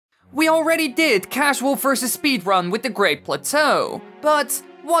We already did Casual vs Speedrun with the Great Plateau, but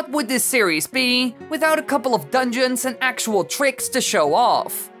what would this series be without a couple of dungeons and actual tricks to show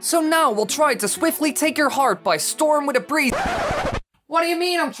off? So now we'll try to swiftly take your heart by storm with a breeze. What do you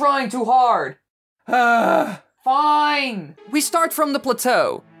mean I'm trying too hard? Fine. We start from the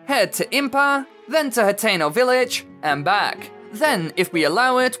plateau, head to Impa, then to Hateno village, and back. Then, if we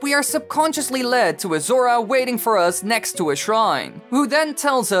allow it, we are subconsciously led to a Zora waiting for us next to a shrine, who then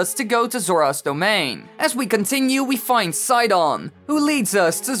tells us to go to Zora's domain. As we continue, we find Sidon, who leads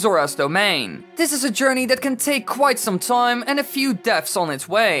us to Zora's domain. This is a journey that can take quite some time and a few deaths on its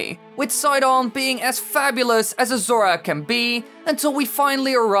way, with Sidon being as fabulous as a Zora can be until we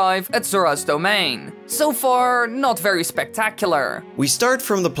finally arrive at Zora's domain. So far, not very spectacular. We start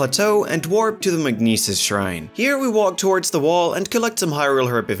from the plateau and warp to the Magnesis shrine. Here we walk towards the wall and collect some Hyrule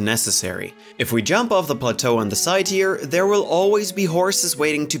herb if necessary. If we jump off the plateau on the side here, there will always be horses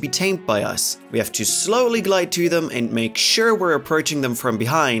waiting to be tamed by us. We have to slowly glide to them and make sure we're approaching them from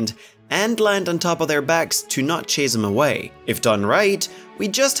behind, and land on top of their backs to not chase them away. If done right, we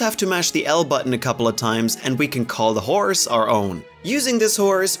just have to mash the L button a couple of times and we can call the horse our own. Using this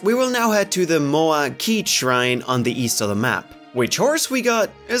horse, we will now head to the Moa Keech shrine on the east of the map. Which horse we got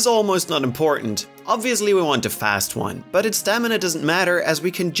is almost not important. Obviously we want a fast one, but its stamina doesn't matter as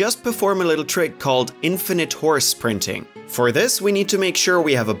we can just perform a little trick called infinite horse sprinting. For this we need to make sure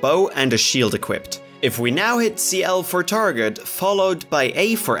we have a bow and a shield equipped. If we now hit CL for target, followed by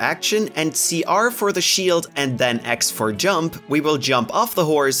A for action and CR for the shield and then X for jump, we will jump off the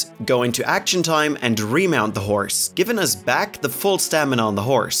horse, go into action time and remount the horse, giving us back the full stamina on the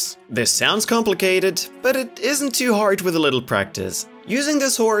horse. This sounds complicated, but it isn't too hard with a little practice. Using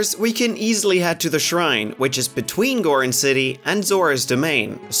this horse, we can easily head to the shrine, which is between Goron City and Zora's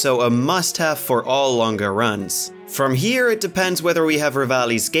domain, so a must-have for all longer runs. From here, it depends whether we have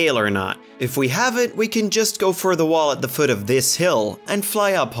Revali's Gale or not. If we have it, we can just go for the wall at the foot of this hill and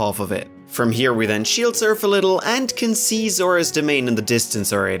fly up half of it. From here we then shield surf a little and can see Zora's domain in the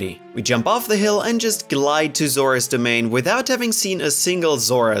distance already. We jump off the hill and just glide to Zora's domain without having seen a single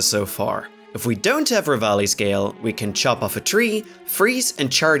Zora so far. If we don't have Revali's Gale, we can chop off a tree, freeze and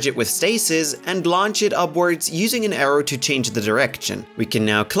charge it with stasis and launch it upwards using an arrow to change the direction. We can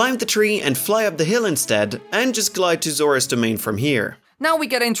now climb the tree and fly up the hill instead and just glide to Zora's domain from here. Now we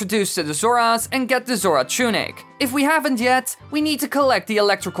get introduced to the Zoras and get the Zora tunic. If we haven't yet, we need to collect the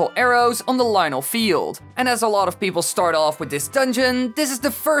electrical arrows on the Lionel field. And as a lot of people start off with this dungeon, this is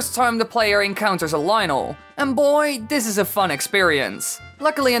the first time the player encounters a Lionel. And boy, this is a fun experience.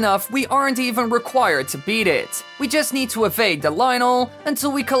 Luckily enough, we aren't even required to beat it. We just need to evade the Lionel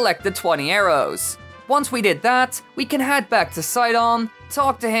until we collect the 20 arrows. Once we did that, we can head back to Sidon,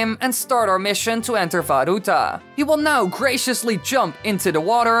 talk to him and start our mission to enter Vah Ruta. He will now graciously jump into the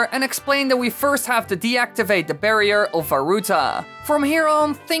water and explain that we first have to deactivate the barrier of Vah Ruta. From here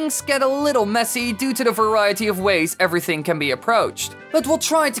on, things get a little messy due to the variety of ways everything can be approached. But we'll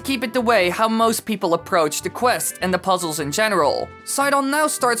try to keep it the way how most people approach the quest and the puzzles in general. Sidon now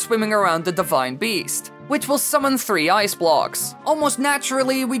starts swimming around the Divine Beast, which will summon 3 ice blocks. Almost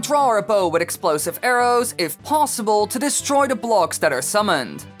naturally, we draw our bow with explosive arrows, if possible, to destroy the blocks that are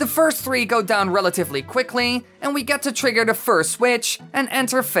summoned. The first 3 go down relatively quickly, and we get to trigger the first switch and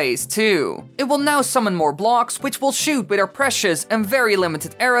enter phase 2. It will now summon more blocks, which will shoot with our precious and very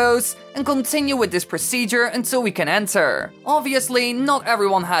limited arrows, and continue with this procedure until we can enter. Obviously, not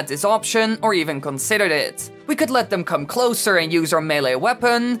everyone had this option or even considered it. We could let them come closer and use our melee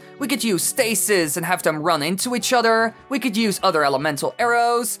weapon, we could use stasis and have them run into each other, we could use other elemental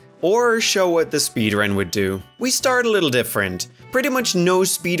arrows, or show what the speedrun would do. We start a little different. Pretty much no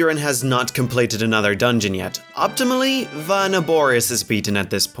speedrun has not completed another dungeon yet. Optimally, Vanaboris is beaten at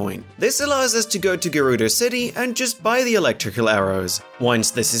this point. This allows us to go to Gerudo City and just buy the electrical arrows.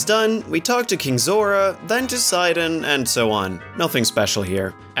 Once this is done, we talk to King Zora, then to Sidon, and so on. Nothing special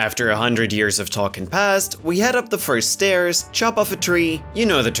here. After 100 years of talking past, we head up the first stairs, chop off a tree, you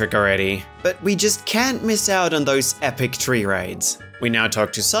know the trick already. But we just can't miss out on those epic tree rides. We now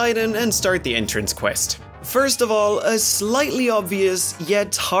talk to Sidon and start the entrance quest. First of all, a slightly obvious,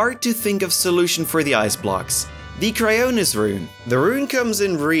 yet hard to think of solution for the ice blocks. The Cryonis rune. The rune comes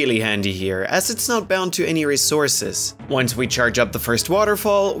in really handy here, as it's not bound to any resources. Once we charge up the first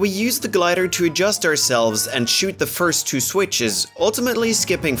waterfall, we use the glider to adjust ourselves and shoot the first 2 switches, ultimately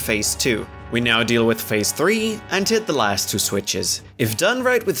skipping phase 2. We now deal with phase 3 and hit the last 2 switches. If done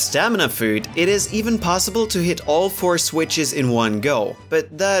right with stamina food, it is even possible to hit all 4 switches in one go,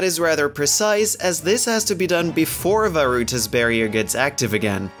 but that is rather precise as this has to be done before Vah Ruta's barrier gets active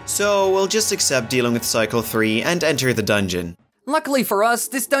again. So we'll just accept dealing with cycle 3 and enter the dungeon. Luckily for us,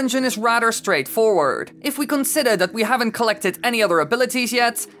 this dungeon is rather straightforward, if we consider that we haven't collected any other abilities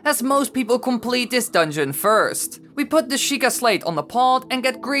yet, as most people complete this dungeon first. We put the Sheikah slate on the pod and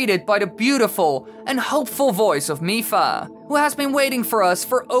get greeted by the beautiful and hopeful voice of Mipha, who has been waiting for us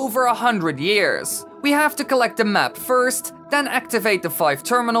for over 100 years. We have to collect the map first, then activate the 5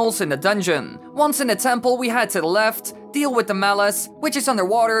 terminals in the dungeon. Once in the temple, we head to the left, deal with the malice, which is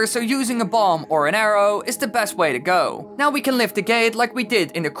underwater, so using a bomb or an arrow is the best way to go. Now we can lift the gate like we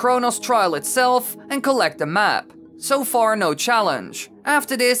did in the Chronos trial itself and collect the map. So far, no challenge.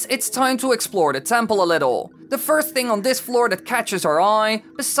 After this, it's time to explore the temple a little. The first thing on this floor that catches our eye,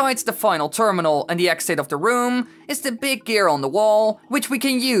 besides the final terminal and the exit of the room, is the big gear on the wall, which we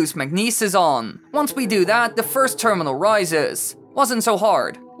can use magnesis on. Once we do that, the first terminal rises. Wasn't so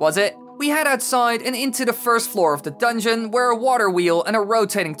hard, was it? We head outside and into the first floor of the dungeon, where a water wheel and a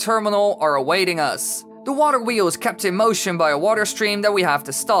rotating terminal are awaiting us. The water wheel is kept in motion by a water stream that we have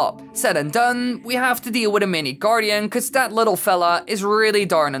to stop. Said and done, we have to deal with a mini guardian, cause that little fella is really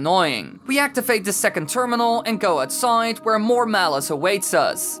darn annoying. We activate the second terminal and go outside, where more malice awaits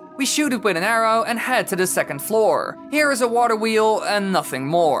us. We shoot it with an arrow and head to the second floor. Here is a water wheel and nothing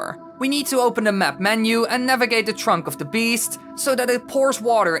more. We need to open the map menu and navigate the trunk of the beast, so that it pours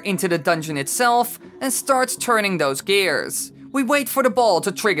water into the dungeon itself and starts turning those gears. We wait for the ball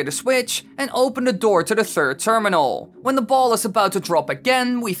to trigger the switch and open the door to the third terminal. When the ball is about to drop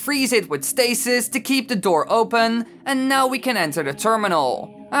again, we freeze it with stasis to keep the door open, and now we can enter the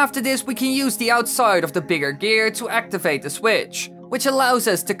terminal. After this, we can use the outside of the bigger gear to activate the switch, which allows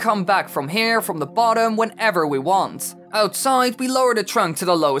us to come back from here from the bottom whenever we want. Outside, we lower the trunk to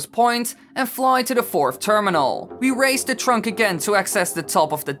the lowest point and fly to the fourth terminal. We raise the trunk again to access the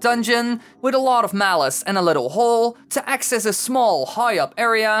top of the dungeon, with a lot of malice and a little hole to access a small, high-up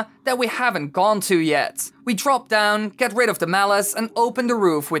area that we haven't gone to yet. We drop down, get rid of the malice, and open the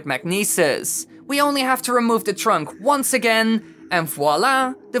roof with magnesis. We only have to remove the trunk once again, and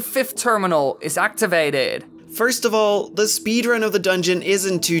voila, the fifth terminal is activated. First of all, the speedrun of the dungeon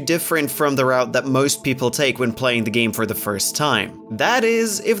isn't too different from the route that most people take when playing the game for the first time. That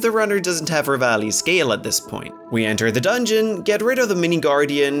is, if the runner doesn't have Revali's scale at this point. We enter the dungeon, get rid of the mini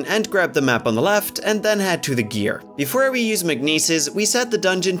guardian, and grab the map on the left, and then head to the gear. Before we use magnesis, we set the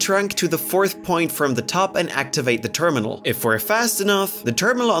dungeon trunk to the fourth point from the top and activate the terminal. If we're fast enough, the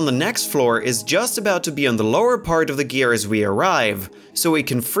terminal on the next floor is just about to be on the lower part of the gear as we arrive, so we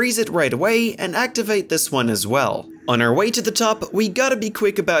can freeze it right away and activate this one as well. On our way to the top, we gotta be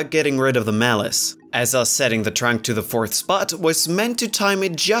quick about getting rid of the malice, as us setting the trunk to the fourth spot was meant to time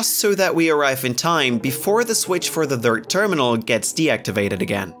it just so that we arrive in time before the switch for the third terminal gets deactivated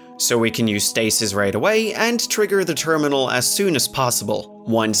again. So we can use stasis right away and trigger the terminal as soon as possible.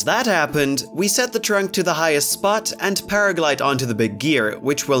 Once that happened, we set the trunk to the highest spot and paraglide onto the big gear,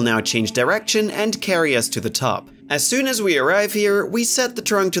 which will now change direction and carry us to the top. As soon as we arrive here, we set the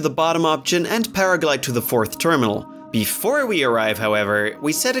trunk to the bottom option and paraglide to the fourth terminal. Before we arrive, however,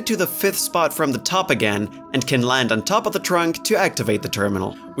 we set it to the fifth spot from the top again and can land on top of the trunk to activate the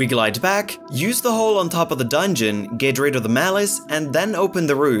terminal. We glide back, use the hole on top of the dungeon, get rid of the malice, and then open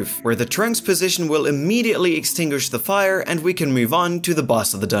the roof, where the trunk's position will immediately extinguish the fire and we can move on to the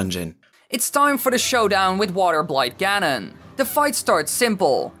boss of the dungeon. It's time for the showdown with waterblight Ganon. The fight starts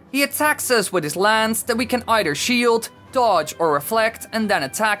simple. He attacks us with his lance that we can either shield, dodge or reflect and then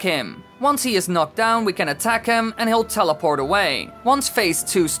attack him. Once he is knocked down, we can attack him and he'll teleport away. Once phase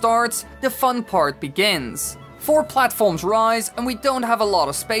 2 starts, the fun part begins. 4 platforms rise and we don't have a lot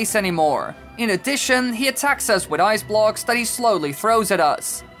of space anymore. In addition, he attacks us with ice blocks that he slowly throws at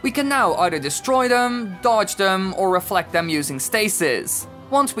us. We can now either destroy them, dodge them or reflect them using stasis.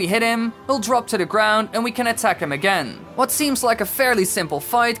 Once we hit him, he'll drop to the ground and we can attack him again. What seems like a fairly simple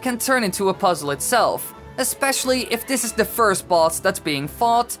fight can turn into a puzzle itself, especially if this is the first boss that's being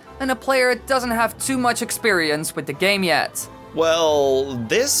fought and a player doesn't have too much experience with the game yet. Well,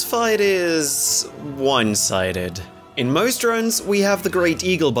 this fight is one-sided. In most runs, we have the Great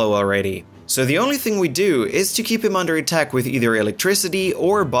Eagle Bow already, so the only thing we do is to keep him under attack with either electricity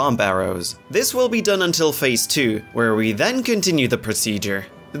or bomb arrows. This will be done until phase 2, where we then continue the procedure.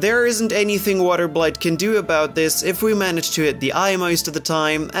 There isn't anything waterblight can do about this if we manage to hit the eye most of the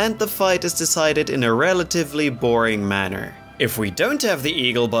time and the fight is decided in a relatively boring manner. If we don't have the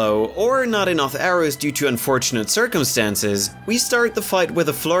Eagle Bow, or not enough arrows due to unfortunate circumstances, we start the fight with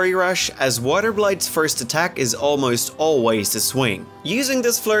a Flurry Rush, as Waterblight's first attack is almost always a swing. Using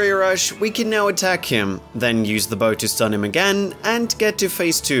this Flurry Rush, we can now attack him, then use the bow to stun him again, and get to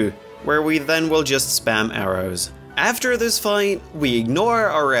phase 2, where we then will just spam arrows. After this fight, we ignore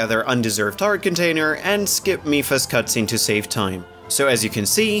our rather undeserved heart container and skip Mipha's cutscene to save time. So as you can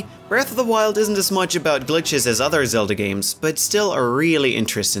see, Breath of the Wild isn't as much about glitches as other Zelda games, but still a really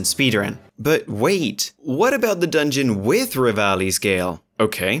interesting speedrun. But wait, what about the dungeon with Rivali's Gale?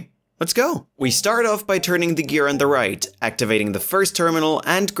 Okay, let's go. We start off by turning the gear on the right, activating the first terminal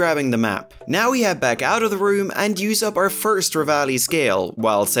and grabbing the map. Now we head back out of the room and use up our first Rivali's Gale,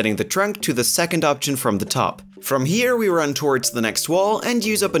 while setting the trunk to the second option from the top. From here we run towards the next wall and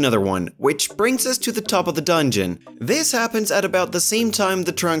use up another one, which brings us to the top of the dungeon. This happens at about the same time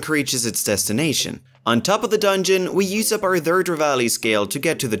the trunk reaches its destination. On top of the dungeon, we use up our third Rivali's Gale to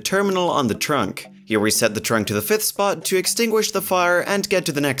get to the terminal on the trunk. Here we set the trunk to the 5th spot to extinguish the fire and get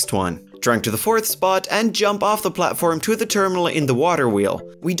to the next one. Trunk to the 4th spot and jump off the platform to the terminal in the water wheel.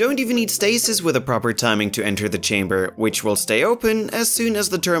 We don't even need stasis with a proper timing to enter the chamber, which will stay open as soon as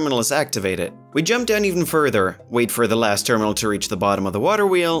the terminal is activated. We jump down even further, wait for the last terminal to reach the bottom of the water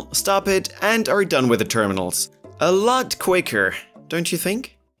wheel, stop it, and are done with the terminals. A lot quicker, don't you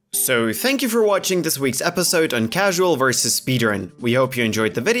think? So thank you for watching this week's episode on casual versus speedrun. We hope you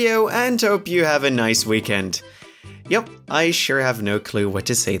enjoyed the video and hope you have a nice weekend. Yep, I sure have no clue what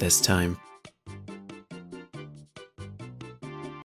to say this time.